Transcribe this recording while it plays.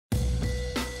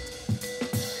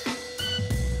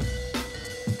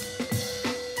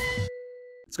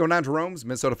going on, Jerome's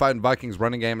Minnesota Fighting Vikings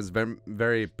running game is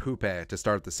very poopy to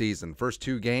start the season. First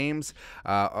two games,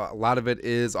 a lot of it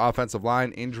is offensive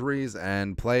line injuries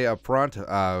and play up front.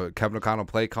 Kevin O'Connell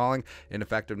play calling,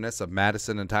 ineffectiveness of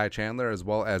Mattison and Ty Chandler, as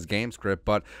well as game script.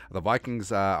 But the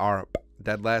Vikings are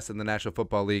dead last in the National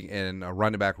Football League in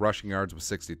running back rushing yards with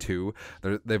 62.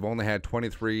 They've only had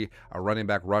 23 running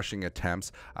back rushing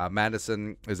attempts.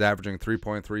 Mattison is averaging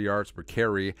 3.3 yards per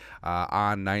carry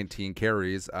on 19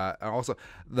 carries. Also,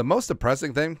 the most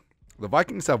depressing thing, the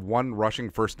Vikings have one rushing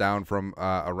first down from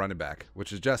a running back,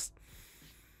 which is just...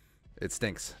 It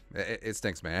stinks. It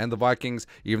stinks, man. And the Vikings,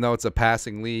 even though it's a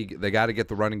passing league, they got to get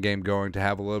the running game going to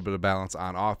have a little bit of balance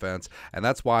on offense. And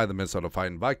that's why the Minnesota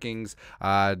Fighting Vikings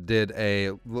did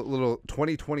a little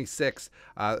 2026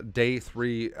 day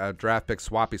 3 draft pick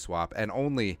swappy swap, and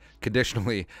only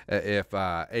conditionally if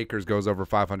Akers goes over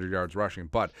 500 yards rushing.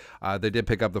 But they did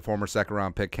pick up the former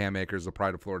second-round pick Cam Akers, the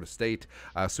pride of Florida State,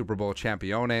 Super Bowl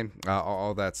champione,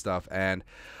 all that stuff. And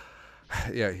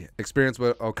yeah, experience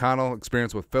with O'Connell,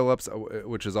 experience with Phillips,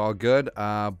 which is all good.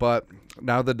 But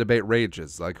now the debate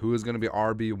rages. Like, who is going to be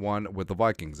RB1 with the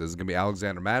Vikings? Is it going to be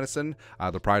Alexander Mattison,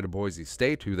 the pride of Boise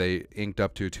State, who they inked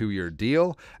up to a 2-year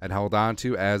deal and held on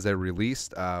to as they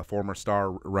released former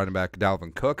star running back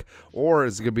Dalvin Cook? Or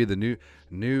is it going to be the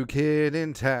new kid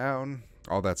in town?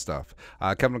 All that stuff.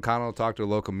 Kevin O'Connell talked to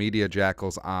local media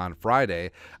jackals on Friday.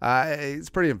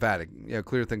 He's pretty emphatic.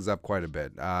 Cleared things up quite a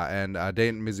bit. And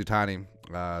Dayton Mizutani,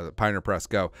 Pioneer Press,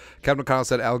 go. Kevin O'Connell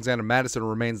said Alexander Mattison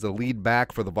remains the lead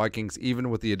back for the Vikings, even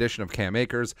with the addition of Cam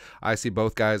Akers. I see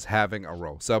both guys having a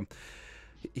role. So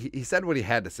he said what he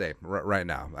had to say right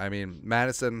now. I mean,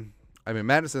 Madison's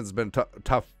been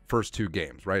tough first 2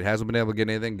 games, right? Hasn't been able to get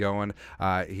anything going.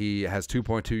 He has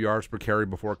 2.2 yards per carry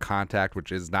before contact,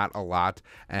 which is not a lot,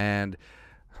 and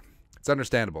it's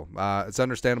understandable. It's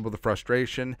understandable, the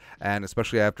frustration, and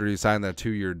especially after you sign that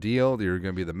 2-year deal, you're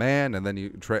going to be the man, and then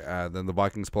then the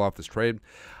Vikings pull off this trade.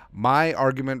 My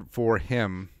argument for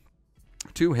him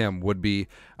would be,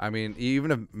 I mean,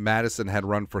 even if Mattison had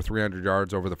run for 300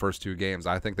 yards over the first 2 games,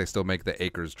 I think they still make the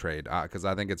Akers trade because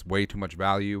I think it's way too much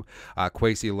value.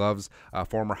 Kwesi loves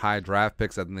former high draft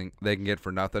picks that they can get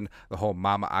for nothing. The whole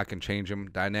mama, I can change him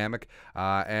dynamic.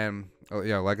 And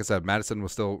like I said, Mattison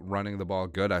was still running the ball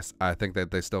good. I think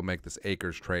that they still make this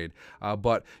Akers trade.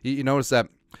 But you notice that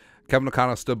Kevin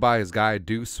O'Connell stood by his guy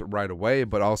Deuce right away,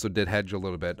 but also did hedge a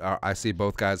little bit. I see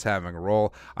both guys having a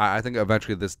role. I think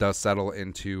eventually this does settle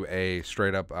into a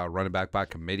straight-up running back by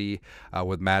committee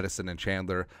with Mattison and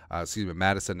Chandler.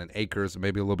 Mattison and Akers,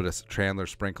 maybe a little bit of Chandler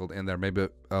sprinkled in there, maybe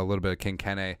a little bit of King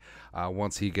Kene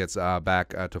once he gets back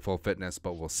to full fitness,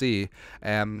 but we'll see.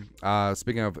 And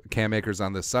speaking of Cam Akers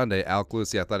on this Sunday, Alec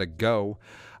Lewis, the Athletic, go.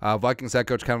 Vikings head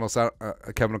coach Kevin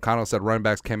O'Connell said running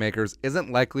backs Cam Akers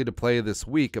isn't likely to play this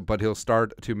week, but he'll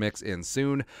start to mix in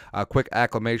soon. Quick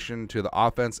acclimation to the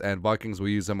offense, and Vikings will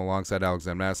use him alongside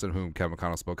Alexander Mattison, whom Kevin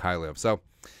O'Connell spoke highly of. So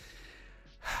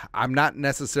I'm not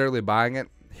necessarily buying it.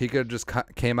 He could have just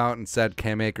came out and said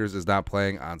Cam Akers is not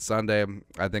playing on Sunday.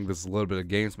 I think this is a little bit of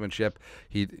gamesmanship.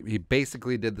 He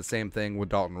basically did the same thing with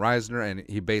Dalton Reisner, and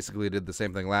he basically did the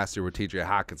same thing last year with T.J.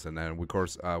 Hockenson. And, of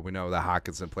course, we know that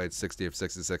Hockenson played 60 of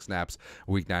 66 snaps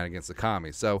Week 9 against the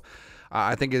Commies. So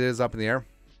I think it is up in the air.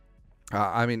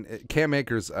 Cam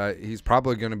Akers, he's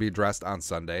probably going to be dressed on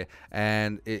Sunday,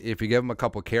 and if you give him a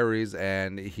couple carries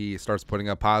and he starts putting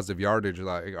up positive yardage,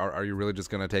 are you really just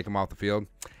going to take him off the field?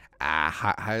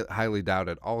 Highly doubt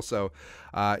it. Also,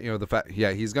 the fact,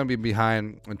 he's going to be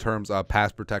behind in terms of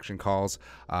pass protection calls,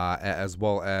 as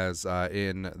well as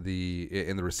in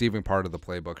the receiving part of the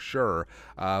playbook. Sure,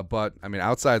 but I mean,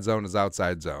 outside zone is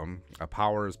outside zone.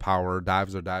 Power is power.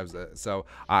 Dives are dives. So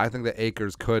I think that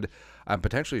Akers could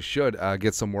potentially should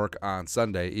get some work on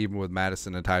Sunday, even with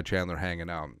Mattison and Ty Chandler hanging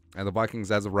out. And the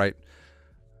Vikings, as of right.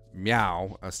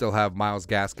 Still have Myles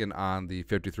Gaskin on the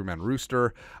 53-man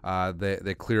rooster.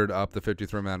 They cleared up the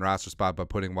 53-man roster spot by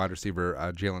putting wide receiver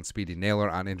Jalen Speedy Naylor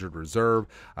on injured reserve.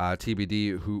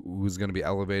 TBD, who's going to be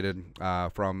elevated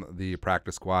from the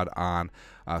practice squad on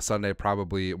Sunday,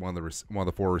 probably one of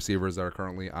the 4 receivers that are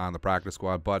currently on the practice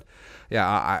squad. But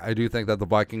yeah, I do think that the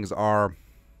Vikings are.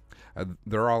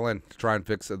 They're all in to try and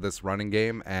fix this running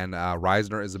game, and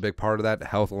Reisner is a big part of that.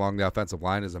 Health along the offensive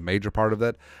line is a major part of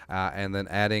it, and then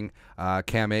adding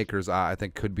Cam Akers, I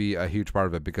think, could be a huge part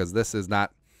of it because this is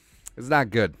not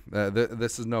good.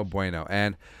 This is no bueno.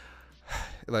 And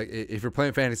Like, if you're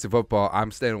playing fantasy football,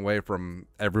 I'm staying away from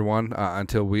everyone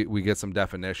until we get some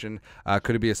definition.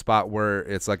 Could it be a spot where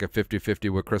it's like a 50-50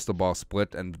 with crystal ball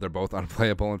split and they're both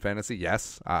unplayable in fantasy?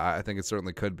 Yes, I think it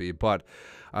certainly could be. But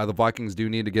the Vikings do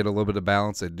need to get a little bit of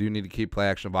balance. They do need to keep play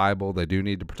action viable. They do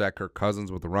need to protect Kirk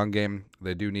Cousins with the run game.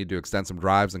 They do need to extend some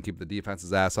drives and keep the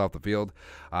defense's ass off the field.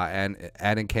 And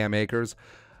adding Cam Akers,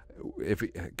 if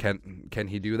can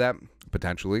he do that?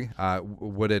 Potentially.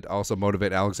 Would it also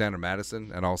motivate Alexander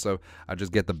Mattison and also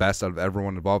just get the best out of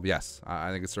everyone involved? Yes,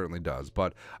 I think it certainly does.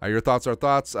 But your thoughts are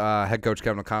thoughts. Head coach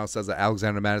Kevin O'Connell says that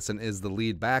Alexander Mattison is the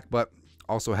lead back, but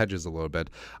also hedges a little bit.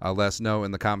 Let us know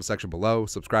in the comment section below.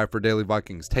 Subscribe for daily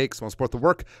Vikings takes. Want to support the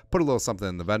work? Put a little something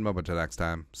in the Venmo. But until next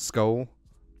time, Skol,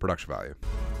 production value.